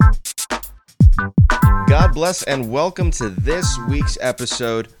God bless and welcome to this week's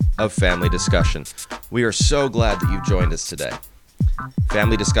episode of Family Discussion. We are so glad that you've joined us today.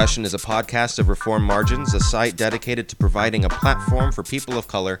 Family Discussion is a podcast of Reformed Margins, a site dedicated to providing a platform for people of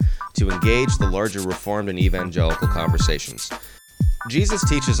color to engage the larger Reformed and evangelical conversations. Jesus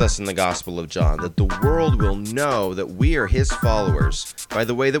teaches us in the Gospel of John that the world will know that we are his followers by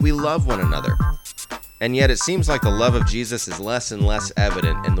the way that we love one another. And yet it seems like the love of Jesus is less and less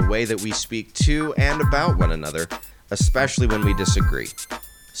evident in the way that we speak to and about one another, especially when we disagree.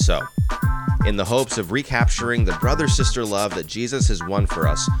 So, in the hopes of recapturing the brother-sister love that Jesus has won for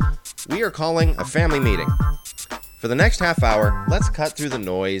us, we are calling a family meeting. For the next half hour, let's cut through the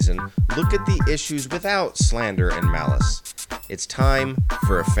noise and look at the issues without slander and malice. It's time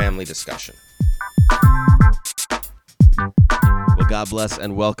for a family discussion. Well, God bless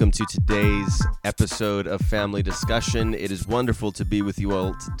and welcome to today's episode of Family Discussion. It is wonderful to be with you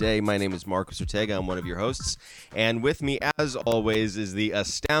all today. My name is Marcus Ortega. I'm one of your hosts. And with me, as always, is the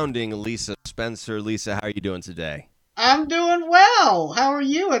astounding Lisa Spencer. Lisa, how are you doing today? I'm doing well. How are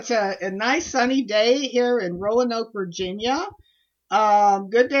you? It's a nice sunny day here in Roanoke, Virginia.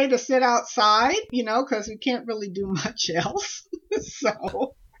 Good day to sit outside, because we can't really do much else.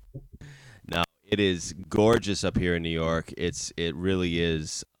 So... No, it is gorgeous up here in New York. It really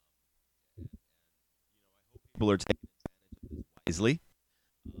is. People are taking advantage of this wisely.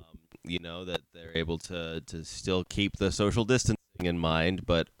 That they're able to still keep the social distancing in mind,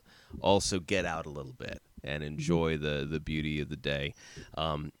 but also get out a little bit and enjoy the beauty of the day.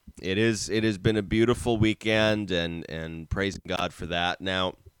 It has been a beautiful weekend, and praising God for that.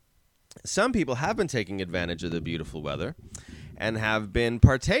 Now, some people have been taking advantage of the beautiful weather and have been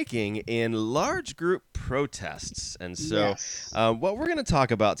partaking in large group protests. And so yes. What we're going to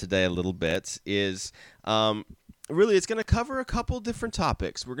talk about today a little bit is really it's going to cover a couple different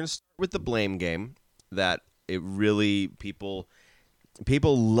topics. We're going to start with the blame game, that it really people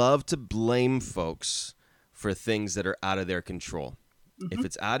love to blame folks for things that are out of their control. Mm-hmm. If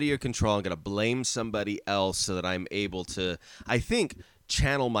it's out of your control, I'm going to blame somebody else so that I'm able to, I think,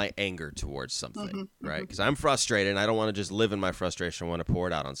 channel my anger towards something, mm-hmm, right? Mm-hmm. Because I'm frustrated and I don't want to just live in my frustration. I want to pour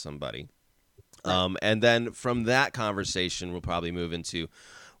it out on somebody. Right. And then from that conversation, we'll probably move into,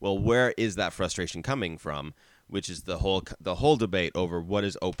 well, where is that frustration coming from? Which is the whole debate over what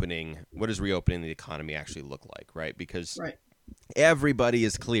does reopening the economy actually look like, right? Because right. Everybody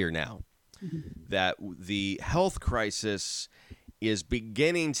is clear now Mm-hmm. that the health crisis is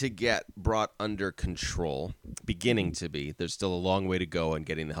beginning to get brought under control, beginning to be. There's still a long way to go in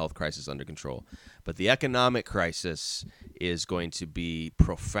getting the health crisis under control. But the economic crisis is going to be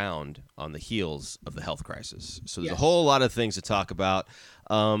profound on the heels of the health crisis. So there's Yes. a whole lot of things to talk about.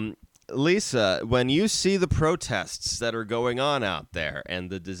 Lisa, when you see the protests that are going on out there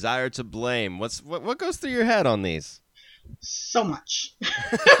and the desire to blame, what goes through your head on these? So much.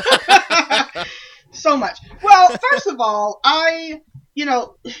 So much. Well, first of all, so I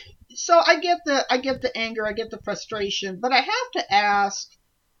get the anger, I get the frustration, but I have to ask,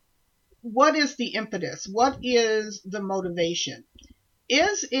 what is the impetus? What is the motivation?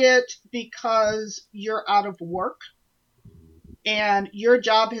 Is it because you're out of work and your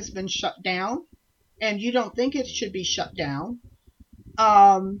job has been shut down and you don't think it should be shut down,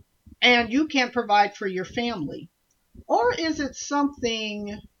 and you can't provide for your family? Or is it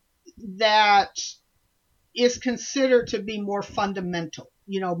something that is considered to be more fundamental?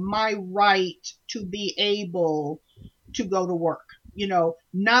 My right to be able to go to work,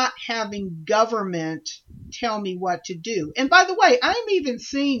 not having government tell me what to do. And by the way, I'm even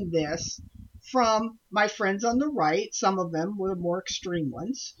seeing this from my friends on the right. Some of them were the more extreme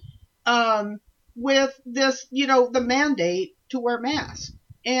ones, with this, the mandate to wear masks.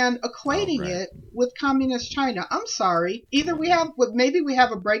 And equating it with communist China. I'm sorry. Either maybe we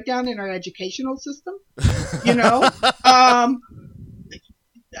have a breakdown in our educational system,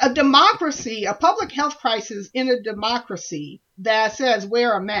 a democracy, a public health crisis in a democracy that says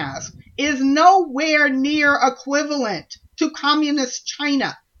wear a mask is nowhere near equivalent to communist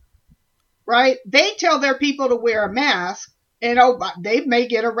China, right? They tell their people to wear a mask and they may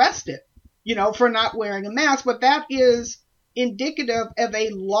get arrested, for not wearing a mask, but that is indicative of a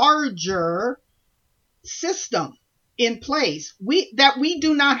larger system in place that we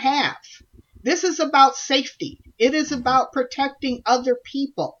do not have. This is about safety. It is about protecting other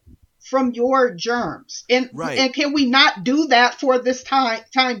people from your germs. And can we not do that for this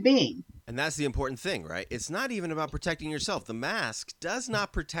time being? And that's the important thing, right? It's not even about protecting yourself. The mask does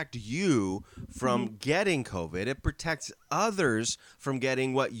not protect you from getting COVID. It protects others from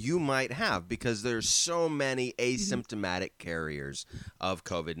getting what you might have, because there's so many asymptomatic carriers of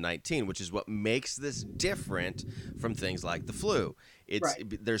COVID-19, which is what makes this different from things like the flu.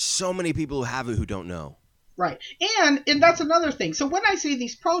 There's so many people who have it who don't know. Right. And that's another thing. So when I see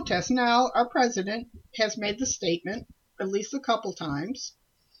these protests now, our president has made the statement at least a couple times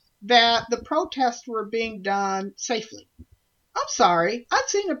that the protests were being done safely. I'm sorry. I've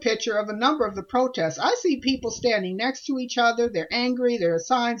seen a picture of a number of the protests. I see people standing next to each other. They're angry. There are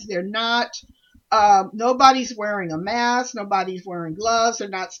signs they're not. Nobody's wearing a mask. Nobody's wearing gloves. They're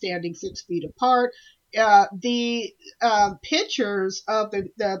not standing 6 feet apart. The pictures of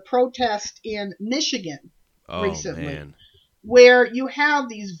the protest in Michigan recently, man, where you have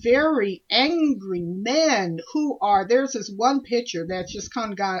these very angry men who are, there's this one picture that's just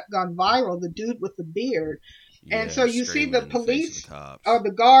kind of gone viral, the dude with the beard. And so you see the police or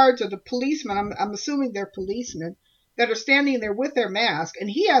the guards or the policemen, I'm assuming they're policemen, that are standing there with their mask, and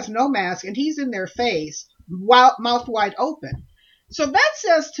he has no mask, and he's in their face, mouth wide open. So that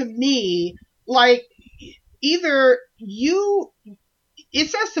says to me, like, it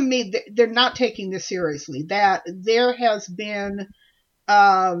says to me that they're not taking this seriously, that there has been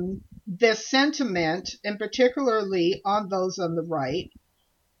this sentiment, and particularly on those on the right,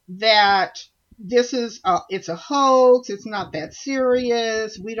 that this is it's a hoax, it's not that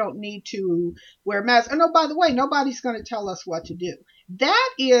serious, we don't need to wear masks. And oh, by the way, nobody's going to tell us what to do. That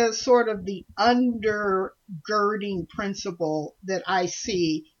is sort of the undergirding principle that I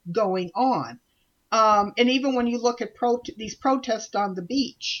see going on. And even when you look at these protests on the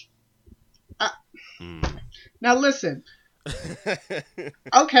beach. Now listen.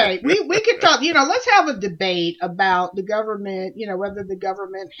 Okay, we could talk, let's have a debate about the government, whether the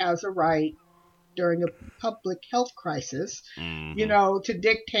government has a right during a public health crisis, to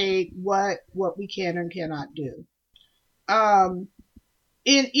dictate what we can and cannot do.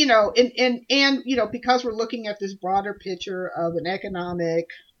 Because we're looking at this broader picture of an economic,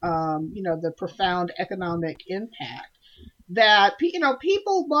 the profound economic impact that,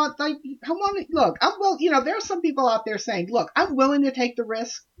 people want, there are some people out there saying, look, I'm willing to take the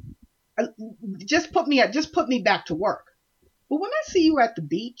risk. Just put me back to work. But when I see you at the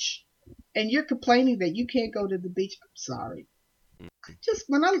beach and you're complaining that you can't go to the beach, I'm sorry.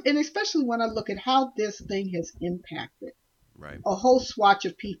 Especially when I look at how this thing has impacted a whole swatch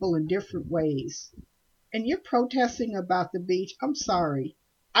of people in different ways, and you're protesting about the beach, I'm sorry.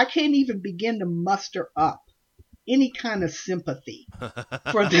 I can't even begin to muster up any kind of sympathy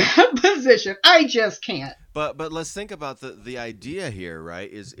for that position. I just can't. But let's think about the idea here, right?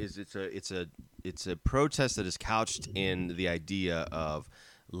 Is it's a protest that is couched in the idea of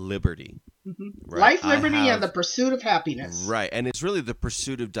liberty. Right? Life, liberty, and the pursuit of happiness. Right. And it's really the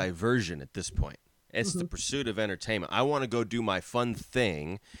pursuit of diversion at this point. It's the pursuit of entertainment. I want to go do my fun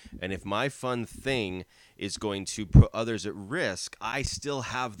thing, and if my fun thing is going to put others at risk, I still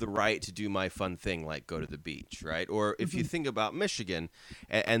have the right to do my fun thing, like go to the beach, right? Or if you think about Michigan,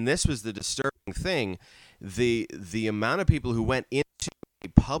 and this was the disturbing thing, the amount of people who went into a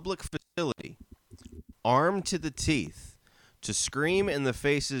public facility armed to the teeth to scream in the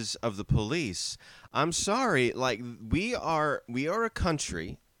faces of the police. I'm sorry, like we are a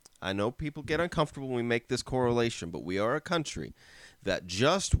country. I know people get uncomfortable when we make this correlation, but we are a country that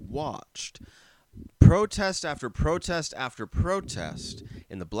just watched protest after protest after protest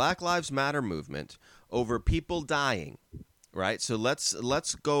in the Black Lives Matter movement over people dying, right? So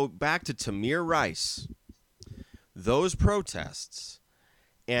let's go back to Tamir Rice. Those protests,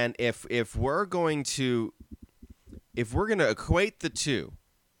 and if we're going to equate the two,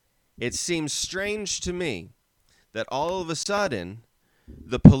 it seems strange to me that all of a sudden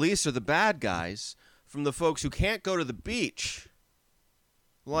the police are the bad guys from the folks who can't go to the beach.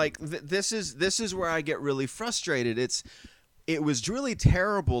 Like this is where I get really frustrated. It was really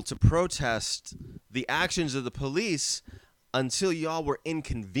terrible to protest the actions of the police until y'all were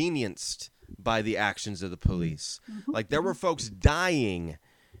inconvenienced by the actions of the police. Like there were folks dying.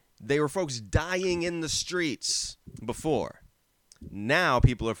 There were folks dying in the streets before. Now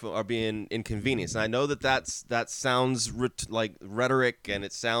people are being inconvenienced. And I know that sounds like rhetoric, and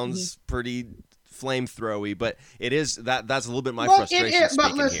it sounds pretty flamethrowy, but it is that's a little bit my frustration.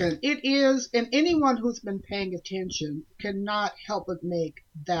 But listen, it is, and anyone who's been paying attention cannot help but make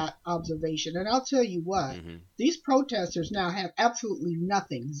that observation. And I'll tell you what, these protesters now have absolutely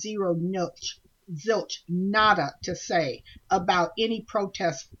nothing, zero nilch zilch, nada to say about any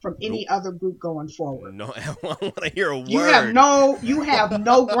protest from any Nope. other group going forward. No, I want to hear a word. You have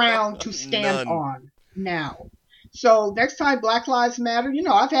no ground to stand None. on now. So next time Black Lives Matter,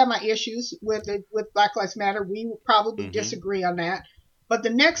 I've had my issues with Black Lives Matter. We will probably disagree on that. But the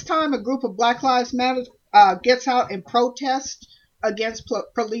next time a group of Black Lives Matter gets out and protests against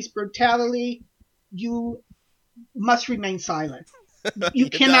police brutality, you must remain silent. You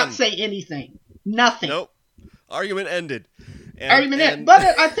cannot done. say anything. Nothing. Nope. Argument ended.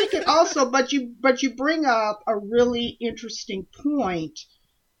 But I think it also, but you bring up a really interesting point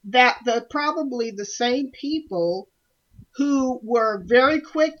that probably the same people who were very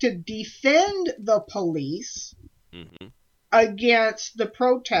quick to defend the police against the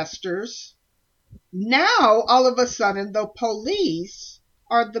protesters, now all of a sudden the police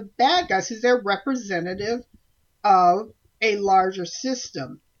are the bad guys because they're representative of a larger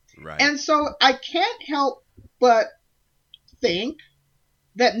system. Right. And so I can't help but think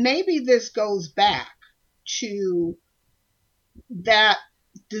that maybe this goes back to that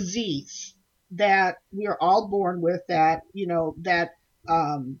disease that we are all born with, that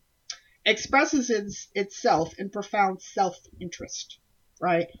expresses itself in profound self-interest,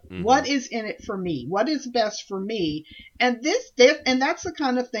 right? What is in it for me? What is best for me? And that's the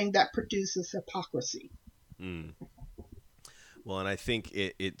kind of thing that produces hypocrisy. Well, and I think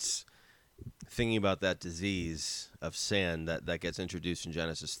it's thinking about that disease of sin that gets introduced in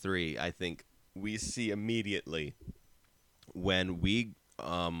Genesis 3. I think we see immediately when we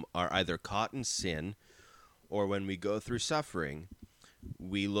are either caught in sin or when we go through suffering,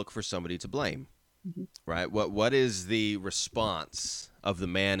 we look for somebody to blame, right? What is the response of the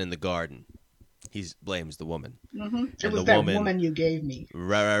man in the garden? He blames the woman. It was that woman you gave me.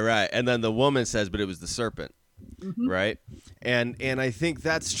 Right. And then the woman says, but it was the serpent. Right. And I think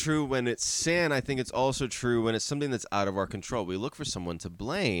that's true when it's sin. I think it's also true when it's something that's out of our control. We look for someone to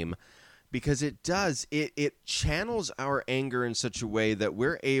blame because it channels our anger in such a way that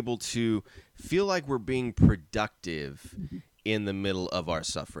we're able to feel like we're being productive in the middle of our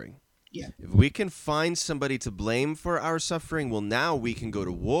suffering. Yeah. If we can find somebody to blame for our suffering, well, now we can go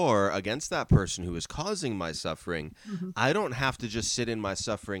to war against that person who is causing my suffering. I don't have to just sit in my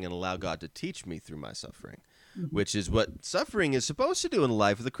suffering and allow God to teach me through my suffering, which is what suffering is supposed to do in the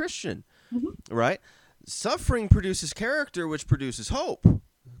life of the Christian, right? Suffering produces character, which produces hope,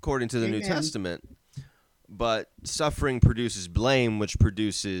 according to the New Testament. But suffering produces blame, which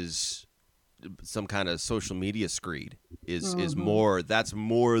produces some kind of social media screed. That's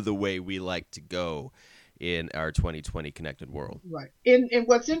more the way we like to go in our 2020 connected world. Right. And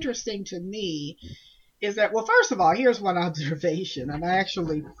what's interesting to me is that, well, first of all, here's one observation, and I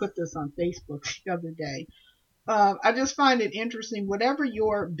actually put this on Facebook the other day. I just find it interesting, whatever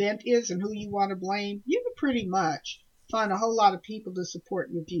your bent is and who you want to blame, you can pretty much find a whole lot of people to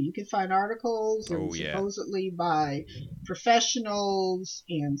support your view. You can find articles supposedly by professionals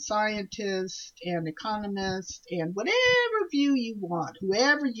and scientists and economists and whatever view you want,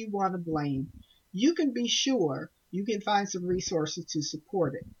 whoever you want to blame, you can be sure you can find some resources to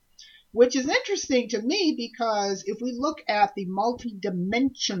support it. Which is interesting to me because if we look at the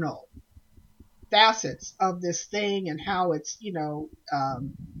multidimensional facets of this thing and how it's,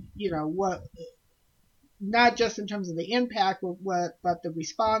 what, not just in terms of the impact, but the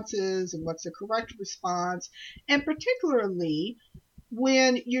responses and what's the correct response, and particularly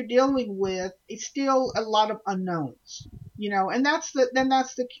when you're dealing with still a lot of unknowns, and that's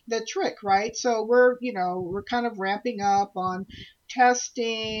the trick, right? So we're kind of ramping up on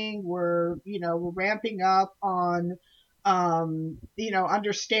testing, we're ramping up on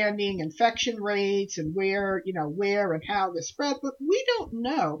understanding infection rates and where and how this spread, but we don't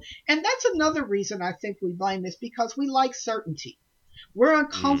know. And that's another reason I think we blame this, because we like certainty. We're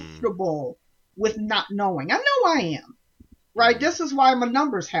uncomfortable with not knowing. I know I am, right? This is why I'm a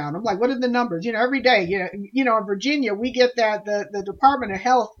numbers hound. I'm like, what are the numbers? Every day, in Virginia, we get that the Department of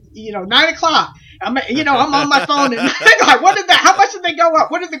Health, 9:00. I'm on my phone and like, what did that? How much did they go up?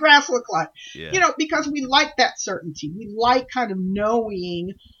 What did the grass look like? Yeah. Because we like that certainty. We like kind of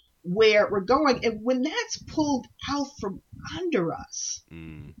knowing where we're going. And when that's pulled out from under us,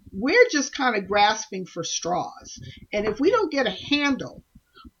 we're just kind of grasping for straws. And if we don't get a handle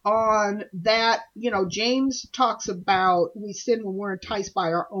on that, James talks about we sin when we're enticed by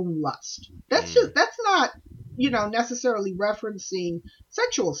our own lust. That's not, necessarily referencing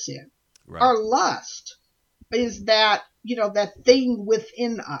sexual sin. Right. Our lust is that, that thing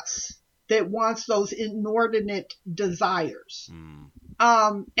within us that wants those inordinate desires.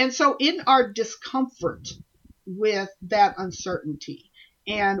 And so in our discomfort with that uncertainty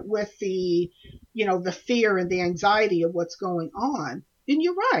and with the the fear and the anxiety of what's going on, then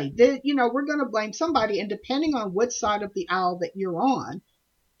you're right. We're going to blame somebody, and depending on which side of the aisle that you're on,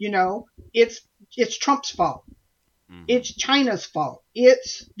 it's Trump's fault. Mm-hmm. It's China's fault.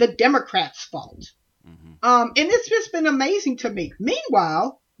 It's the Democrats' fault. Mm-hmm. And it's just been amazing to me.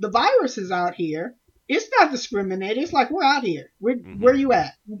 Meanwhile, the virus is out here. It's not discriminating. It's like, we're out here. Where you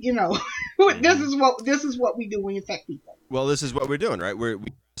at? Mm-hmm. This is what we do when we infect people. Well, this is what we're doing, right? We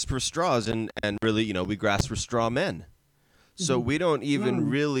grasp for straws, and really, we grasp for straw men. So we don't even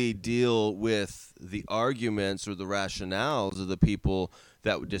really deal with the arguments or the rationales of the people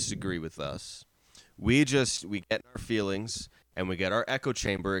that would disagree with us. We get in our feelings, and we get our echo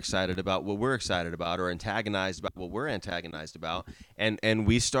chamber excited about what we're excited about, or antagonized about what we're antagonized about, and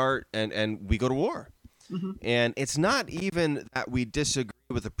we start and we go to war. Mm-hmm. And it's not even that we disagree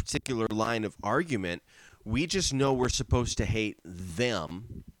with a particular line of argument. We just know we're supposed to hate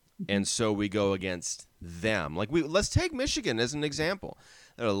them, and so we go against them. Let's take Michigan as an example.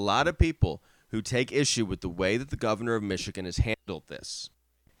 There are a lot of people who take issue with the way that the governor of Michigan has handled this.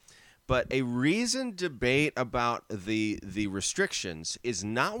 But a reasoned debate about the restrictions is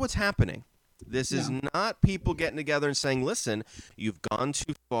not what's happening. This is not people getting together and saying, listen, you've gone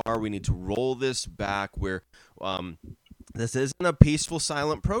too far. We need to roll this back. This isn't a peaceful,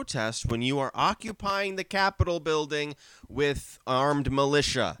 silent protest when you are occupying the Capitol building with armed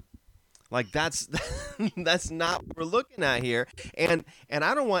militia. That's not what we're looking at here. And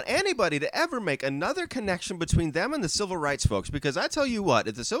I don't want anybody to ever make another connection between them and the civil rights folks, because I tell you what,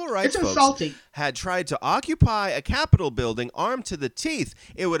 if the civil rights folks had tried to occupy a Capitol building armed to the teeth,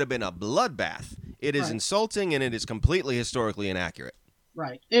 it would have been a bloodbath. It is insulting, and it is completely historically inaccurate.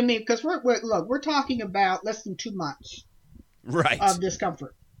 Right. I mean, because we're talking about less than 2 months of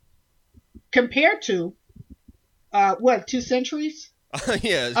discomfort compared to 2 centuries?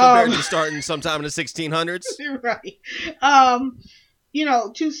 Compared to starting sometime in the 1600s. Right.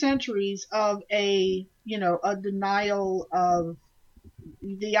 2 centuries of a denial of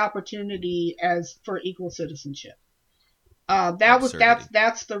the opportunity for equal citizenship. That's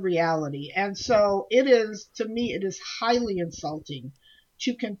the reality. And so to me, it is highly insulting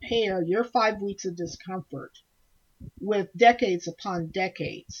to compare your 5 weeks of discomfort with decades upon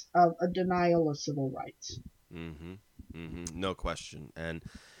decades of a denial of civil rights. Mm-hmm. Mm-hmm. No question. And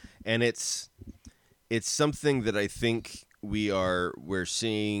it's something that I think we're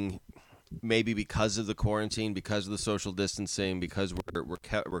seeing, maybe because of the quarantine, because of the social distancing, because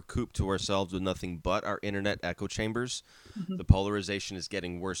we're cooped to ourselves with nothing but our internet echo chambers. Mm-hmm. The polarization is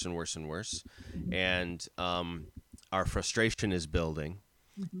getting worse and worse and worse. Mm-hmm. And our frustration is building.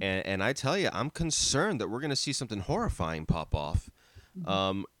 Mm-hmm. And I tell you, I'm concerned that we're going to see something horrifying pop off.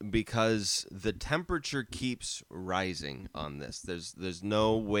 Because the temperature keeps rising on this. There's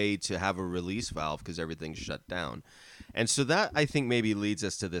no way to have a release valve because everything's shut down. And so that, I think, maybe leads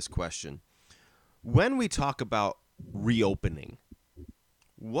us to this question. When we talk about reopening,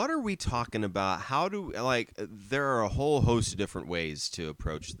 what are we talking about? There are a whole host of different ways to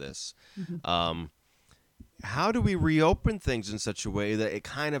approach this. Mm-hmm. How do we reopen things in such a way that it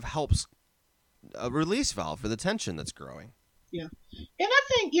kind of helps a release valve for the tension that's growing? Yeah. And I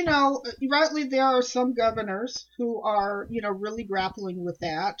think, rightly, there are some governors who are, really grappling with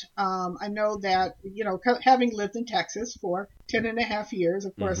that. I know that, having lived in Texas for 10 and a half years,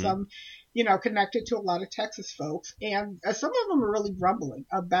 of course, I'm, connected to a lot of Texas folks. And some of them are really grumbling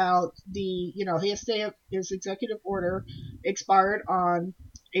about his executive order expired on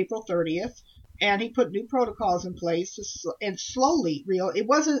April 30th. And he put new protocols in place and slowly it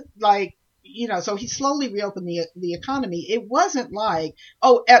wasn't like, so he slowly reopened the economy. It wasn't like,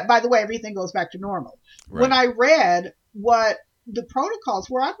 by the way, everything goes back to normal. Right. When I read what the protocols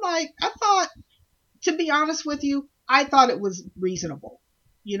were, I thought, to be honest with you, I thought it was reasonable,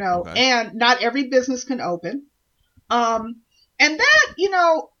 okay. And not every business can open. And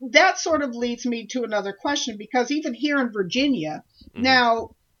that, that sort of leads me to another question, because even here in Virginia,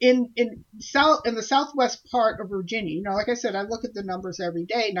 now, in the southwest part of Virginia, like I said, I look at the numbers every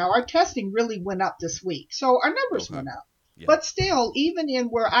day. Now, our testing really went up this week, so our numbers went up. Yeah. But still, even in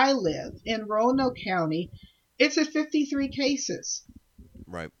where I live, in Roanoke County, it's at 53 cases.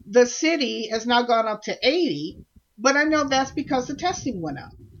 Right. The city has now gone up to 80, but I know that's because the testing went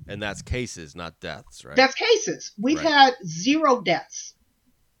up. And that's cases, not deaths, right? That's cases. We've had 0 deaths,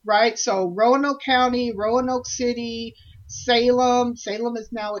 right? So Roanoke County, Roanoke City, Salem is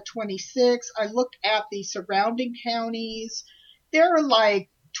now at 26. I looked at the surrounding counties. There are like,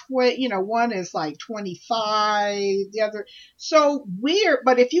 one is like 25, the other. So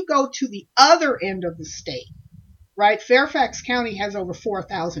but if you go to the other end of the state, right, Fairfax County has over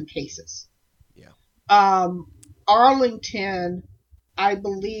 4,000 cases. Yeah. Arlington, I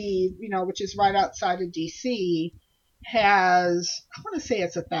believe, which is right outside of DC, has, I want to say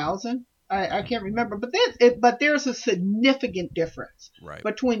it's 1,000. I can't remember, but there's a significant difference Right.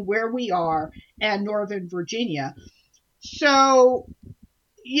 between where we are and Northern Virginia. So,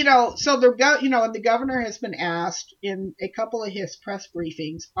 and the governor has been asked in a couple of his press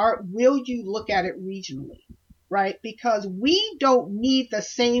briefings, will you look at it regionally, right? Because we don't need the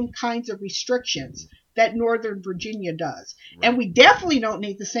same kinds of restrictions that Northern Virginia does. Right. And we definitely don't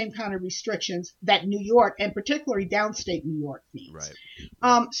need the same kind of restrictions that New York, and particularly downstate New York, needs.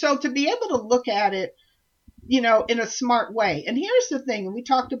 Right. So to be able to look at it, in a smart way. And here's the thing, and we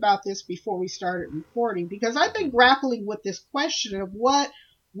talked about this before we started recording, because I've been grappling with this question of what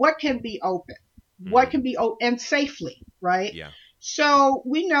can be open, what can be open, and safely, right? Yeah. So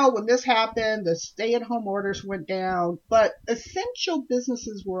we know when this happened, the stay-at-home orders went down, but essential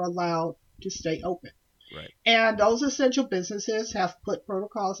businesses were allowed to stay open. Right. And those essential businesses have put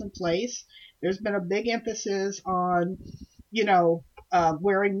protocols in place. There's been a big emphasis on,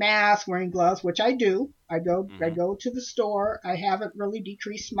 wearing masks, wearing gloves, which I do. I go to the store. I haven't really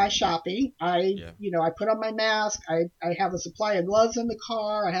decreased my shopping. I put on my mask. I have a supply of gloves in the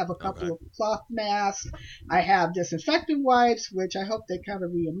car. I have a couple of cloth masks. I have disinfectant wipes, which I hope they kind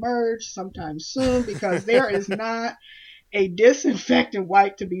of reemerge sometime soon, because there is not a disinfectant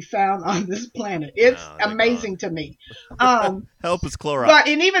wipe to be found on this planet. It's amazing to me. Help us, Clorox.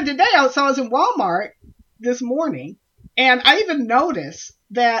 And even today, I was in Walmart this morning, and I even noticed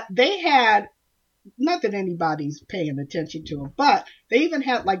that they had, not that anybody's paying attention to them, but they even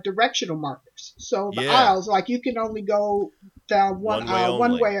had like directional markers. So the aisles, like you can only go down one aisle,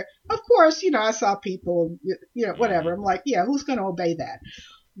 one way. Of course, I saw people, whatever. I'm like, yeah, who's going to obey that?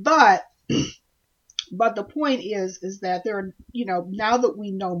 But the point is that there are, now that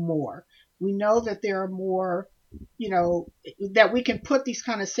we know more, we know that there are more, that we can put these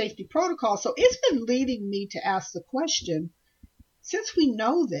kind of safety protocols. So it's been leading me to ask the question, since we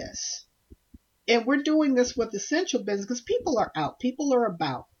know this, and we're doing this with essential business, because people are out, people are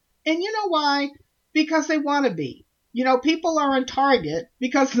about. And you know why? Because they want to be. People are in Target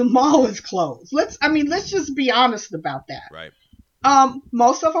because the mall is closed. Let's just be honest about that. Right.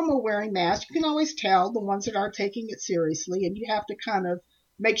 Most of them are wearing masks. You can always tell the ones that are taking it seriously, and you have to kind of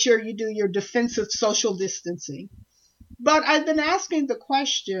make sure you do your defensive social distancing. But I've been asking the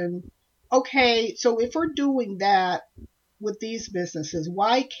question, okay, so if we're doing that with these businesses,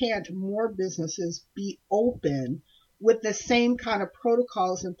 why can't more businesses be open with the same kind of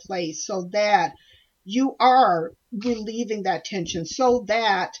protocols in place, so that you are relieving that tension, so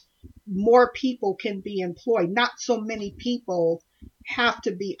that more people can be employed, not so many people have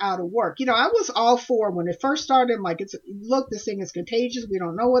to be out of work. I was all for, when it first started, I'm like, this thing is contagious. We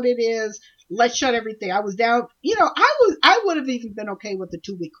don't know what it is. Let's shut everything. I was down. I would have even been okay with the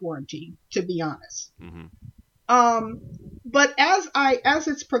 2-week quarantine, to be honest. Mm-hmm. But as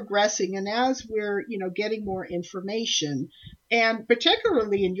it's progressing, and as we're, getting more information, and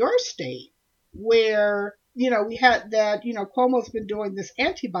particularly in your state, where we had that, Cuomo's been doing this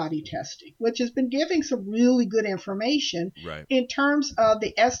antibody testing, which has been giving some really good information in terms of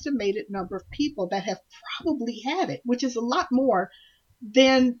the estimated number of people that have probably had it, which is a lot more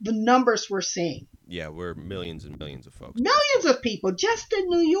than the numbers we're seeing. Yeah, we're millions and millions of folks. Millions of people just in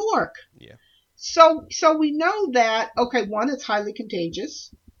New York. Yeah. So we know that, okay, one, it's highly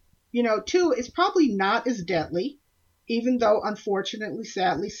contagious. Two, it's probably not as deadly. Even though, unfortunately,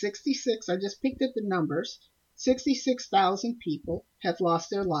 sadly, I just picked up the numbers, 66,000 people have lost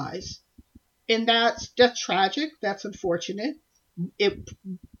their lives. And that's tragic. That's unfortunate. It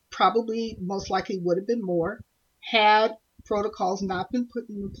probably most likely would have been more had protocols not been put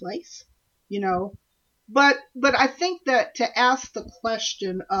into place, But I think that to ask the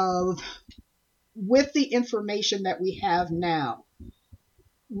question of, with the information that we have now,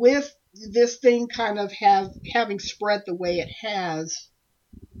 with this thing kind of having spread the way it has,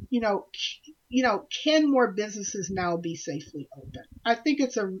 can more businesses now be safely open? I think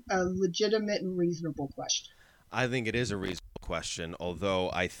it's a legitimate and reasonable question. I think it is a reasonable question, although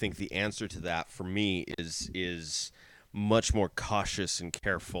I think the answer to that for me is much more cautious and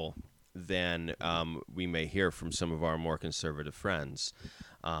careful than we may hear from some of our more conservative friends.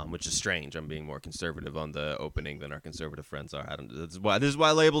 Which is strange. I'm being more conservative on the opening than our conservative friends are. This is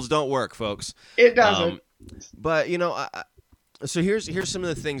why labels don't work, folks. It doesn't. But so here's some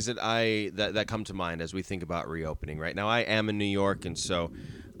of the things that come to mind as we think about reopening. Right now, I am in New York, and so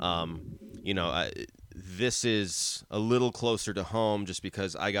this is a little closer to home just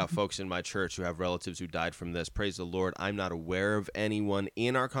because I got folks in my church who have relatives who died from this. Praise the Lord. I'm not aware of anyone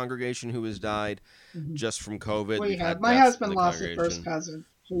in our congregation who has died just from COVID. We We've have. had My deaths husband in the lost a first congregation. cousin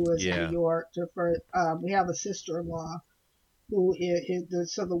who was in New York. We have a sister-in-law who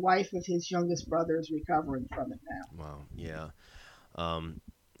is so the wife of his youngest brother is recovering from it now. Wow. Yeah.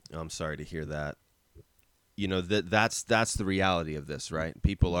 I'm sorry to hear that. You know, that's the reality of this, right?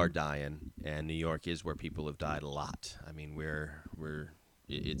 People are dying, and New York is where people have died a lot. I mean,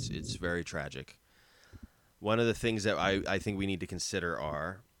 it's very tragic. One of the things that I think we need to consider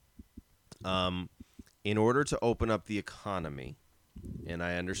are, in order to open up the economy, and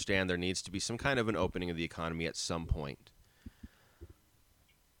I understand there needs to be some kind of an opening of the economy at some point.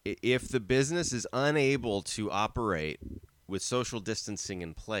 If the business is unable to operate with social distancing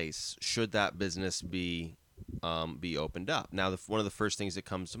in place, should that business be opened up? Now, one of the first things that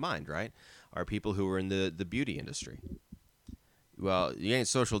comes to mind, right, are people who are in the beauty industry. Well, you ain't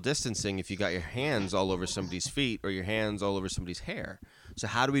social distancing if you got your hands all over somebody's feet or your hands all over somebody's hair. So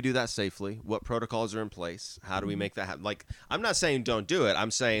how do we do that safely? What protocols are in place? How do we make that happen? Like, I'm not saying don't do it.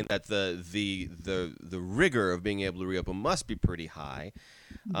 I'm saying that the rigor of being able to reopen must be pretty high.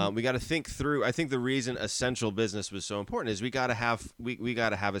 We got to think through. I think the reason essential business was so important is we got to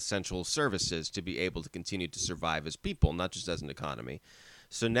have essential services to be able to continue to survive as people, not just as an economy.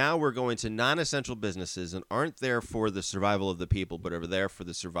 So now we're going to non-essential businesses and aren't there for the survival of the people, but are there for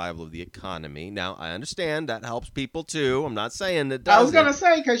the survival of the economy. Now, I understand that helps people too. I'm not saying it doesn't. I was going to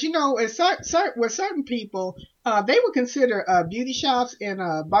say, because, with certain people, they would consider beauty shops and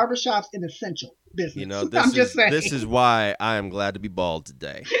barber shops an essential business. This is why I am glad to be bald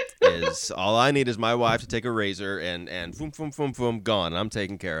today. Is all I need is my wife to take a razor and boom, boom, boom, boom, gone. I'm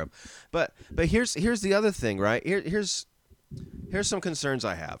taken care of. But here's the other thing, right? Here's some concerns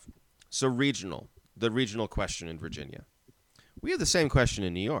I have. So the regional question in Virginia. We have the same question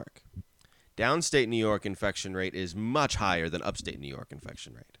in New York. Downstate New York infection rate is much higher than upstate New York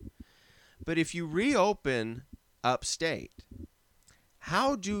infection rate. But if you reopen upstate,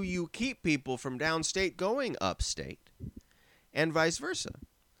 how do you keep people from downstate going upstate and vice versa?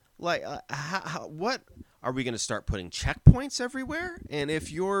 Like, what? Are we going to start putting checkpoints everywhere? And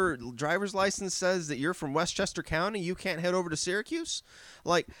if your driver's license says that you're from Westchester County, you can't head over to Syracuse?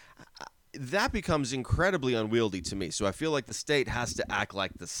 Like, that becomes incredibly unwieldy to me. So I feel like the state has to act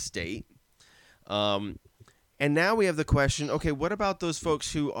like the state. And now we have the question, okay, what about those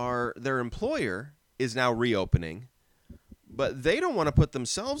folks who their employer is now reopening, but they don't want to put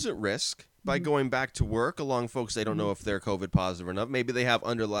themselves at risk by going back to work along folks they don't know if they're COVID positive or not. Maybe they have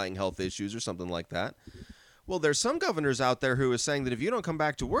underlying health issues or something like that. Well, there's some governors out there who is saying that if you don't come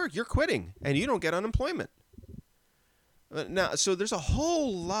back to work, you're quitting and you don't get unemployment. Now, so there's a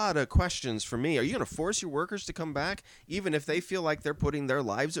whole lot of questions for me. Are you going to force your workers to come back, even if they feel like they're putting their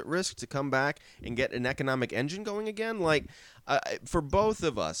lives at risk to come back and get an economic engine going again? Like, for both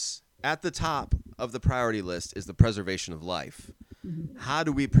of us, at the top of the priority list is the preservation of life. How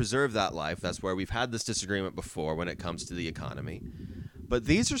do we preserve that life? That's where we've had this disagreement before when it comes to the economy. But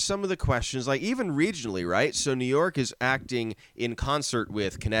these are some of the questions, like even regionally, right? So New York is acting in concert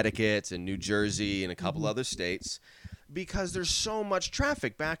with Connecticut and New Jersey and a couple other states because there's so much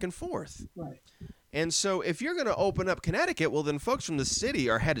traffic back and forth. Right. And so if you're going to open up Connecticut, well, then folks from the city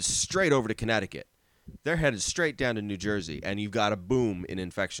are headed straight over to Connecticut. They're headed straight down to New Jersey, and you've got a boom in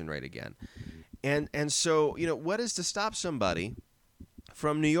infection rate again. And so, what is to stop somebody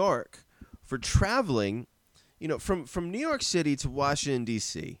from New York for traveling, from New York City to Washington,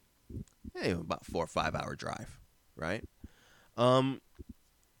 D.C., about 4 or 5 hour drive, right?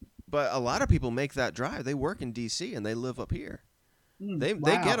 But a lot of people make that drive. They work in D.C. and they live up here. They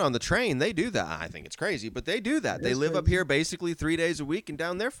get on the train. They do that. I think it's crazy, but they do that. They live up here basically 3 days a week and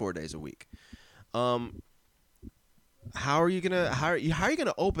down there 4 days a week. How are you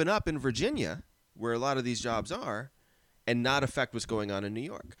gonna open up in Virginia, where a lot of these jobs are, and not affect what's going on in New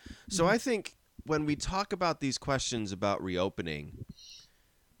York? So I think when we talk about these questions about reopening,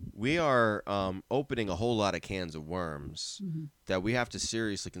 we are opening a whole lot of cans of worms that we have to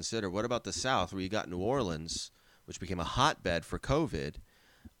seriously consider. What about the South, where you got New Orleans, which became a hotbed for COVID?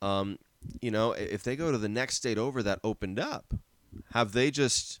 If they go to the next state over that opened up,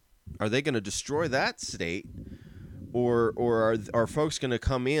 are they going to destroy that state, or are folks going to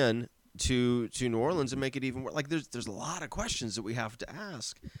come in to New Orleans and make it even worse? Like, there's a lot of questions that we have to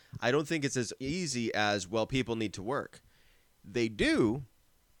ask. I don't think it's as easy as, well, people need to work. They do,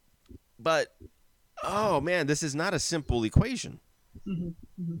 but oh man, this is not a simple equation. No,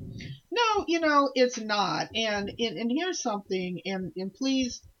 it's not. And here's something, and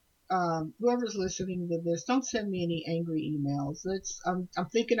please whoever's listening to this, don't send me any angry emails. I'm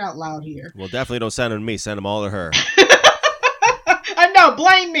thinking out loud here. Well, definitely don't send them to me. Send them all to her. I know,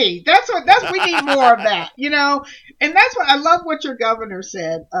 blame me. That's we need more of that, And that's what I love what your governor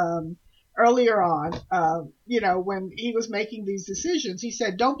said earlier on. When he was making these decisions, he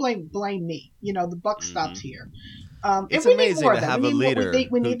said, "Don't blame me. The buck stops here." It's and we amazing need more to of that. have We a need leader.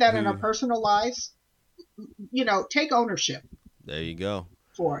 we need that in our personal lives. Take ownership There you go.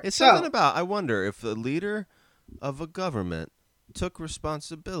 for it. It's something about, I wonder if the leader of a government took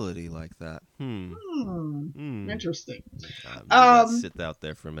responsibility like that. Interesting. Let's sit out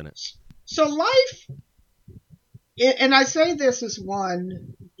there for a minute. So life, and I say this as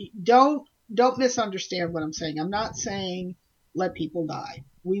one, don't misunderstand what I'm saying. I'm not saying let people die.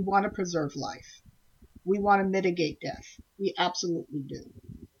 We want to preserve life. We want to mitigate death. We absolutely do.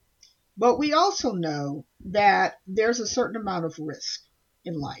 But we also know that there's a certain amount of risk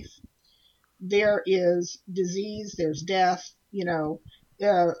in life. There is disease, there's death,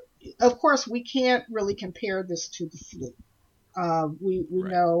 of course, we can't really compare this to the flu. We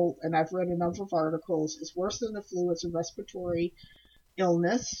Right. know, and I've read a number of articles, it's worse than the flu. It's a respiratory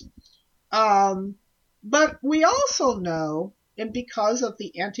illness. But we also know, and because of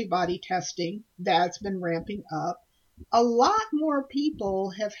the antibody testing that's been ramping up, a lot more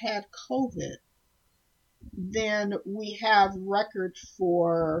people have had COVID than we have record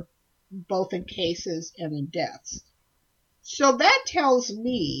for, both in cases and in deaths. So that tells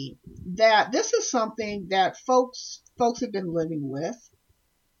me that this is something that folks have been living with,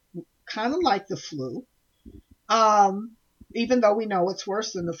 kind of like the flu, even though we know it's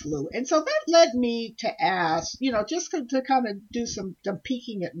worse than the flu. And so that led me to ask, just to kind of do some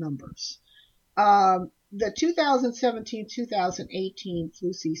peeking at numbers. The 2017-2018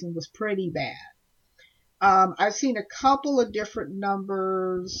 flu season was pretty bad. I've seen a couple of different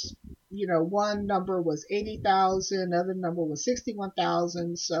numbers. One number was 80,000, another number was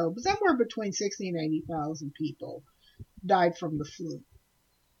 61,000. So somewhere between 60 and 80,000 people died from the flu.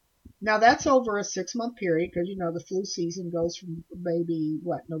 Now that's over a 6-month period because, the flu season goes from maybe,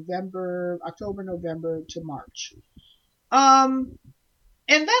 October, November to March. And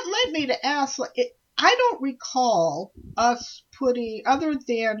that led me to ask, I don't recall us putting, other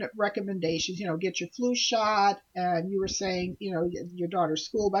than recommendations, get your flu shot, and you were saying, your daughter's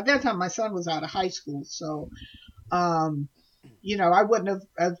school. By that time, my son was out of high school, so, I wouldn't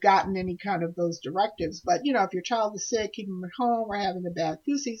have gotten any kind of those directives. But, if your child is sick, keep them at home. We're having a bad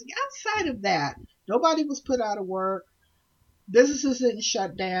flu season. Outside of that, nobody was put out of work. Businesses didn't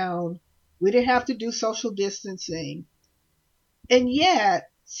shut down. We didn't have to do social distancing. And yet,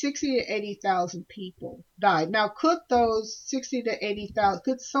 60 to 80,000 people died. Now, could those 60 to 80,000,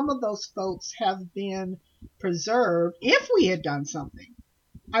 could some of those folks have been preserved if we had done something?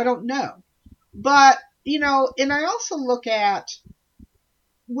 I don't know. But, and I also look at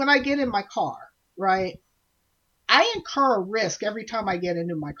when I get in my car, right? I incur a risk every time I get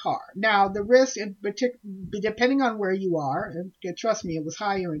into my car. Now, the risk, depending on where you are, and trust me, it was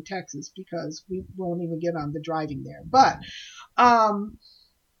higher in Texas because we won't even get on the driving there. But,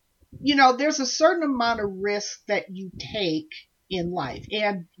 there's a certain amount of risk that you take in life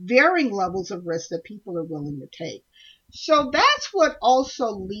and varying levels of risk that people are willing to take. So that's what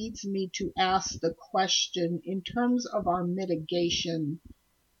also leads me to ask the question in terms of our mitigation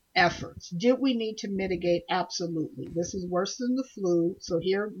efforts. Did we need to mitigate? Absolutely. This is worse than the flu. So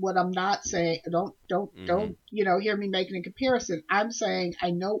here, what I'm not saying, don't, hear me making a comparison. I'm saying,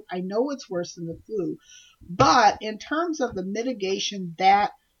 I know it's worse than the flu, but in terms of the mitigation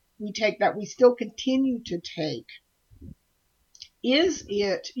that we take, that we still continue to take, is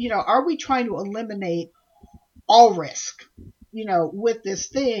it, are we trying to eliminate all risk, with this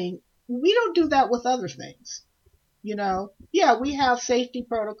thing? We don't do that with other things. Yeah, we have safety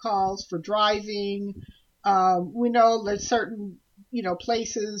protocols for driving. We know there's certain,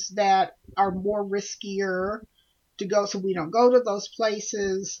 places that are more riskier to go, so we don't go to those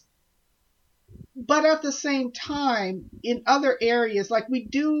places. But at the same time, in other areas, like we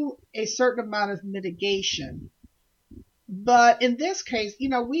do a certain amount of mitigation. But in this case,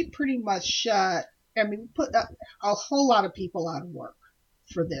 we pretty much put a whole lot of people out of work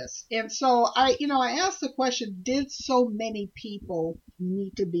for this. And so I asked the question, did so many people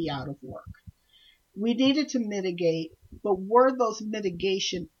need to be out of work? We needed to mitigate, but were those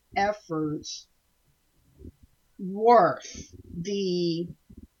mitigation efforts worth the,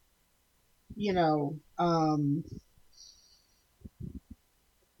 well,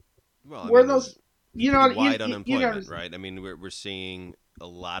 were those, wide unemployment, right? I mean, we're seeing a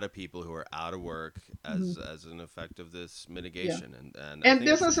lot of people who are out of work as an effect of this Yeah. mitigation, and I And think it's a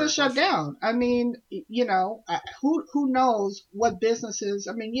fair businesses shut question. down. I mean, who knows what businesses?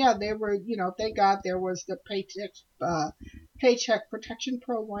 I mean, yeah, they were, thank God there was the paycheck protection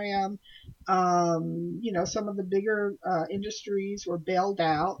program. Some of the bigger industries were bailed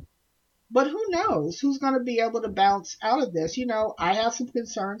out. But who knows who's going to be able to bounce out of this? I have some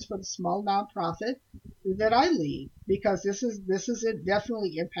concerns for the small nonprofit that I lead because this has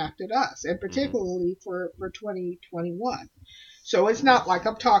definitely impacted us, and Hmm. particularly for 2021. So it's not like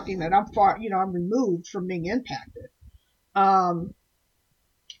I'm talking that I'm far, I'm removed from being impacted. Um,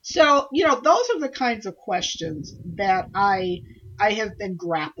 so those are the kinds of questions that I have been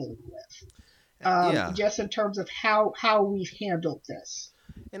grappling with, Yeah, just in terms of how we've handled this.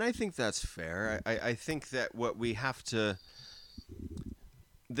 and I think that's fair. I think that what we have to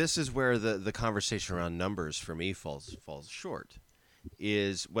this is where the conversation around numbers for me falls short.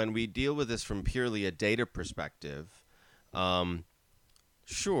 Is when we deal with this from purely a data perspective. Um,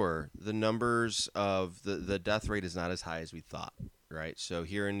 sure, the numbers of the death rate is not as high as we thought, right? So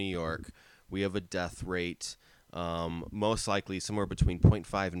here in New York, we have a death rate most likely somewhere between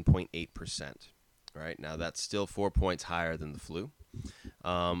 0.5 and 0.8%. Right now, that's still 4 points higher than the flu,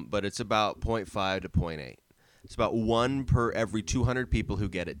 but it's about zero point 0.5 to zero point 0.8. It's about one per every 200 people who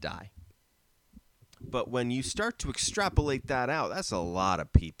get it die. But when you start to extrapolate that out, that's a lot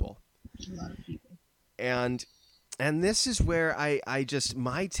of people. A lot of people. And this is where I just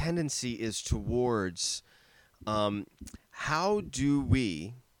my tendency is towards how do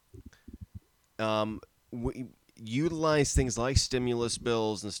we utilize things like stimulus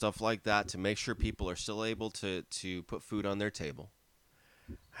bills and stuff like that to make sure people are still able to put food on their table?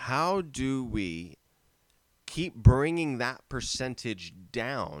 How do we keep bringing that percentage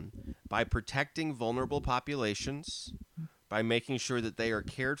down by protecting vulnerable populations, by making sure that they are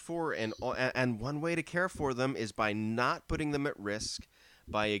cared for, and one way to care for them is by not putting them at risk,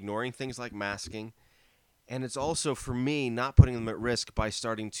 by ignoring things like masking, and it's also for me not putting them at risk by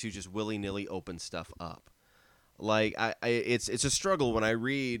starting to just willy-nilly open stuff up. Like it's a struggle when I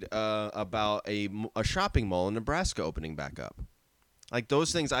read about a shopping mall in Nebraska opening back up. Like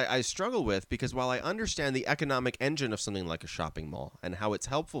those things I struggle with because while I understand the economic engine of something like a shopping mall and how it's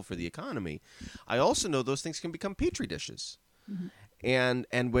helpful for the economy, I also know those things can become petri dishes. Mm-hmm.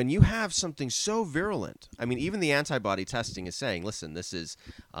 And when you have something so virulent, I mean, even the antibody testing is saying, listen, this is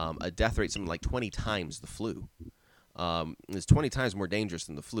a death rate something like 20 times the flu. It's 20 times more dangerous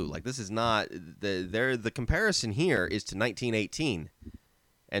than the flu. Like this is not the comparison here is to 1918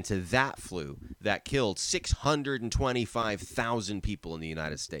 and to that flu that killed 625,000 people in the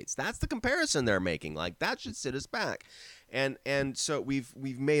United States. That's the comparison they're making. Like that should sit us back. And so we've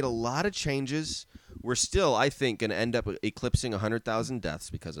made a lot of changes. We're still, I think, going to end up eclipsing 100,000 deaths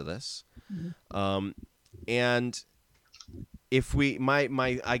because of this. And if we,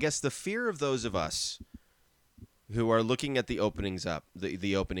 I guess the fear of those of us who are looking at the openings up,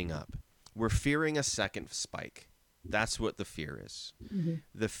 the opening up, we're fearing a second spike. That's what the fear is. Mm-hmm.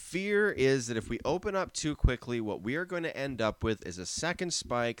 The fear is that if we open up too quickly, what we are going to end up with is a second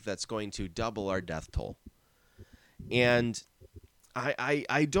spike that's going to double our death toll. And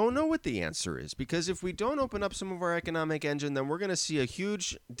I don't know what the answer is, because if we don't open up some of our economic engine, then we're going to see a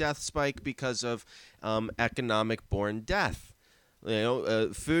huge death spike because of economic-born death.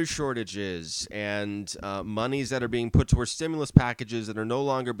 Food shortages and monies that are being put towards stimulus packages that are no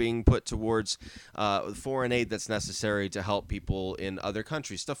longer being put towards foreign aid that's necessary to help people in other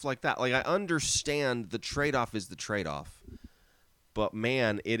countries, stuff like that. Like I understand the trade-off is the trade-off, but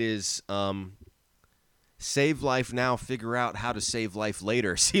man, it is save life now, figure out how to save life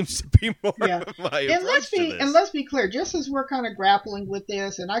later seems to be more of my approach to this. And let's be clear, just as we're kind of grappling with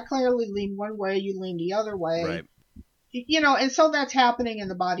this, and I clearly lean one way, you lean the other way. Right. And so that's happening in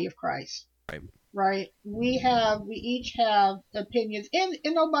the body of Christ. Right. We each have opinions. And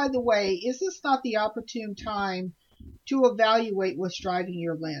oh, by the way, is this not the opportune time to evaluate what's driving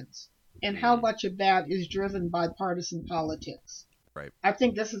your lens and how much of that is driven by partisan politics? Right. I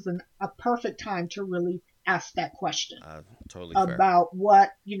think this is a perfect time to really ask that question. Totally about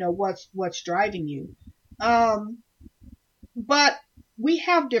fair. What's driving you. But we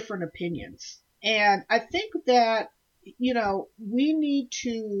have different opinions. And I think that we need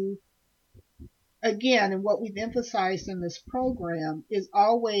to, again, and what we've emphasized in this program is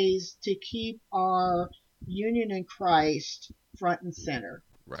always to keep our union in Christ front and center.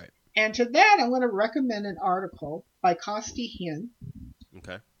 Right. And to that, I'm going to recommend an article by Costi Hinn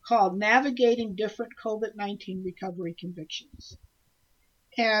called Navigating Different COVID-19 Recovery Convictions.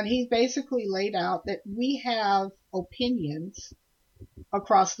 And he basically laid out that we have opinions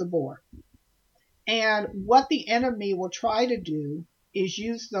across the board. And what the enemy will try to do is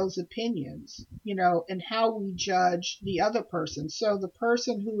use those opinions, and how we judge the other person. So the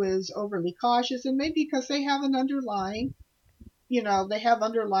person who is overly cautious, and maybe because they have an underlying, they have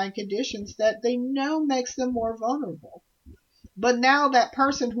underlying conditions that they know makes them more vulnerable. But now that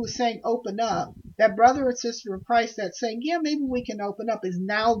person who's saying open up, that brother or sister in Christ that's saying, yeah, maybe we can open up, is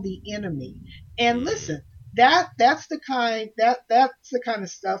now the enemy. And listen, that's the kind of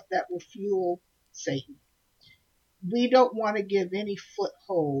stuff that will fuel Satan. We don't want to give any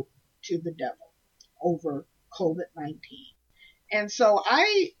foothold to the devil over COVID-19. And so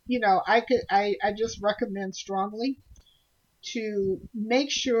I just recommend strongly to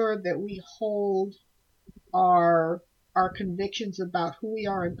make sure that we hold our convictions about who we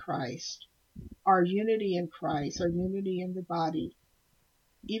are in Christ, our unity in Christ, our unity in the body,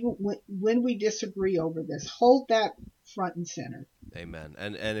 even when we disagree over this, hold that front and center. Amen.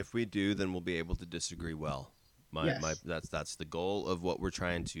 And if we do, then we'll be able to disagree well. That's the goal of what we're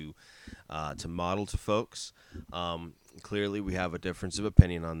trying to model to folks. Clearly, we have a difference of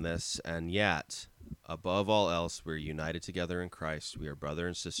opinion on this, and yet, above all else, we're united together in Christ. We are brother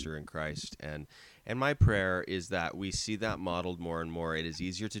and sister in Christ, and my prayer is that we see that modeled more and more. It is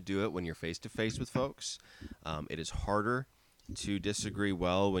easier to do it when you're face to face with folks. It is harder to disagree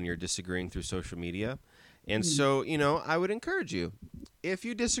well when you're disagreeing through social media. And so, I would encourage you, if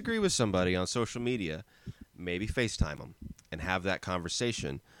you disagree with somebody on social media, maybe FaceTime them and have that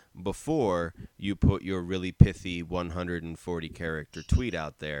conversation before you put your really pithy 140-character tweet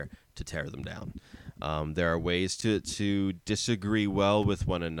out there to tear them down. There are ways to disagree well with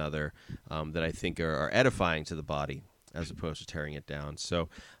one another that I think are edifying to the body as opposed to tearing it down. So,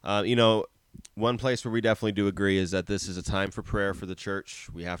 one place where we definitely do agree is that this is a time for prayer for the church.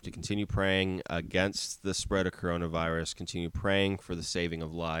 We have to continue praying against the spread of coronavirus, continue praying for the saving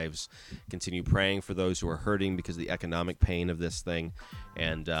of lives, continue praying for those who are hurting because of the economic pain of this thing.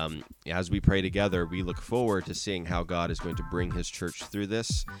 And as we pray together, we look forward to seeing how God is going to bring his church through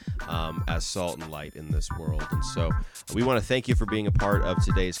this as salt and light in this world. And so we want to thank you for being a part of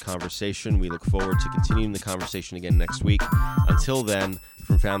today's conversation. We look forward to continuing the conversation again next week. Until then,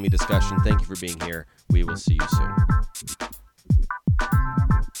 from Family Discussion, thank you for being here. We will see you soon.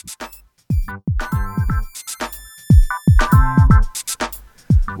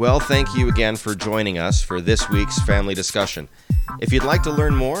 Well, thank you again for joining us for this week's Family Discussion. If you'd like to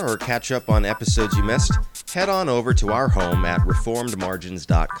learn more or catch up on episodes you missed, head on over to our home at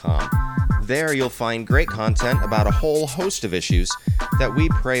reformedmargins.com. There you'll find great content about a whole host of issues that we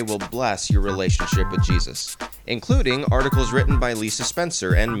pray will bless your relationship with Jesus, including articles written by Lisa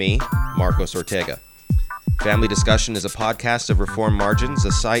Spencer and me, Marcos Ortega. Family Discussion is a podcast of Reformed Margins,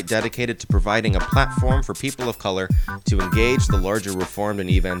 a site dedicated to providing a platform for people of color to engage the larger Reformed and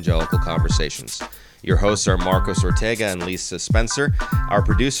evangelical conversations. Your hosts are Marcos Ortega and Lisa Spencer. Our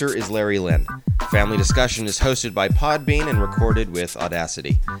producer is Larry Lynn. Family Discussion is hosted by Podbean and recorded with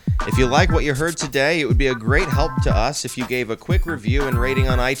Audacity. If you like what you heard today, it would be a great help to us if you gave a quick review and rating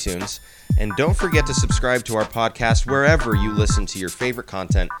on iTunes. And don't forget to subscribe to our podcast wherever you listen to your favorite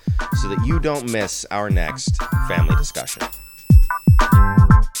content so that you don't miss our next Family Discussion.